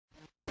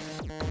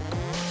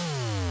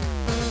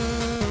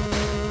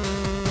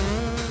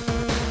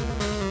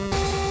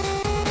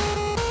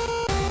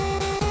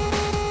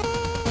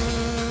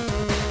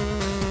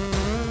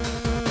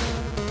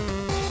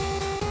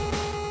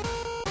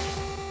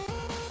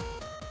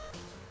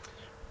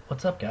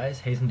What's up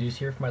guys, HazeNDeuce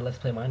here for my Let's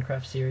Play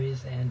Minecraft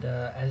series, and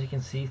as you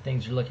can see,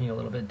 things are looking a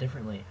little bit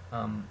differently.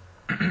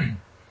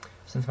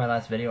 Since my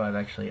last video, I've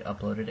actually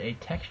uploaded a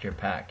texture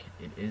pack.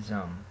 It is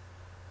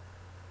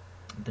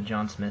the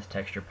John Smith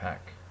texture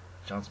pack,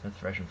 John Smith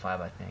version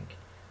 5 I think.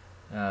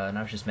 And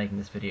I was just making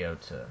this video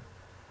to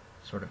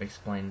sort of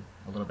explain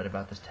a little bit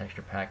about this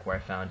texture pack, where I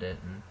found it,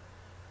 and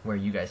where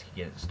you guys could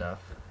get it and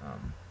stuff. I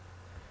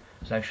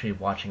was actually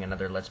watching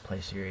another Let's Play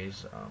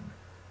series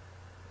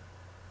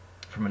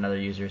from another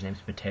user. His name's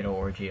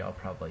PotatoOrgy. I'll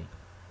probably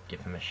give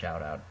him a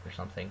shout out or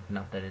something.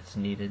 Not that it's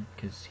needed,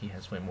 because he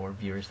has way more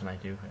viewers than I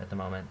do at the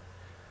moment.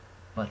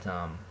 But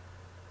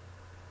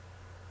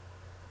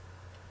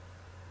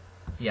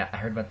yeah, I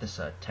heard about this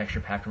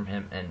texture pack from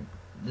him, and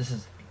this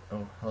is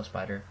hello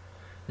spider.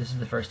 This is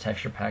the first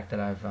texture pack that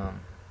I've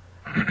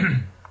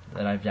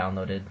that I've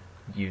downloaded,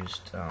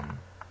 used,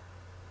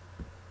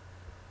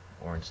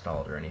 or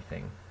installed or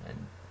anything,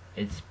 and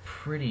it's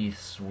pretty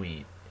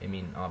sweet. I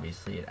mean,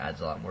 obviously it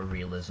adds a lot more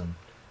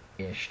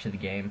realism-ish to the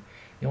game.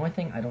 The only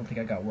thing I don't think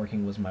I got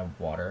working was my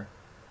water.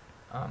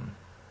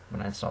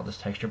 When I installed this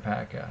texture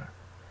pack,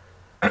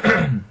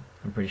 I'm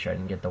pretty sure I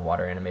didn't get the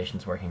water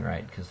animations working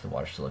right, because the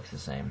water still looks the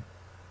same.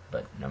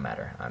 But no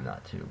matter, I'm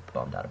not too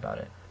bummed out about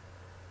it.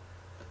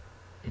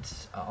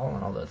 It's, all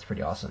in all though, it's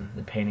pretty awesome.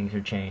 The paintings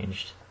are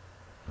changed.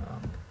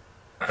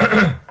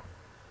 The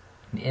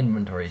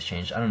inventory has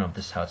changed. I don't know if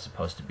this is how it's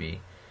supposed to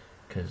be,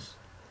 because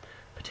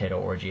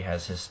PotatoOrgy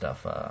has his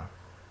stuff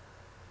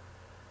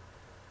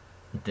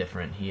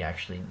different. He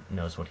actually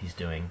knows what he's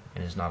doing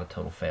and is not a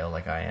total fail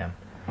like I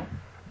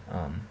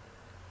am.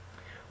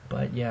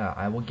 But yeah,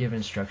 I will give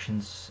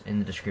instructions in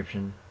the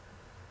description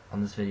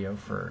on this video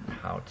for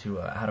how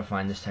to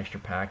find this texture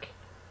pack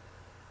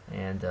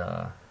and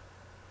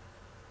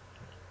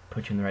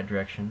put you in the right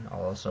direction.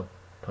 I'll also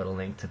put a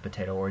link to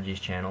PotatoOrgy's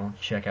channel.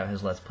 Check out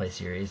his Let's Play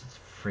series. It's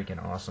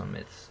freaking awesome.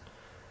 It's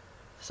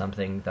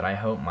something that I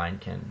hope mine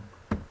can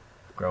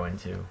grow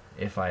into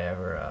if I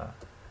ever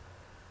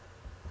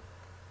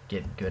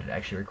get good at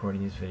actually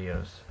recording these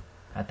videos.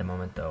 At the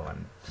moment though,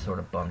 I'm sort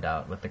of bummed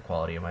out with the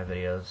quality of my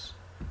videos,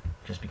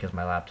 just because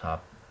my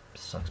laptop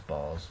sucks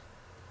balls.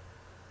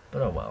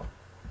 But oh well.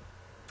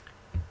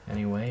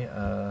 Anyway,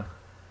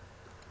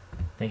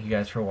 thank you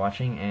guys for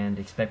watching, and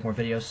expect more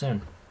videos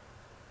soon.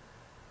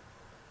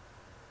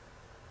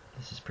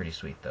 This is pretty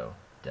sweet though,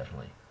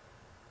 definitely.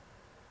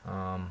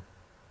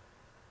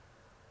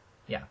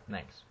 Yeah,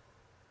 thanks.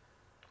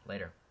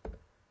 Later.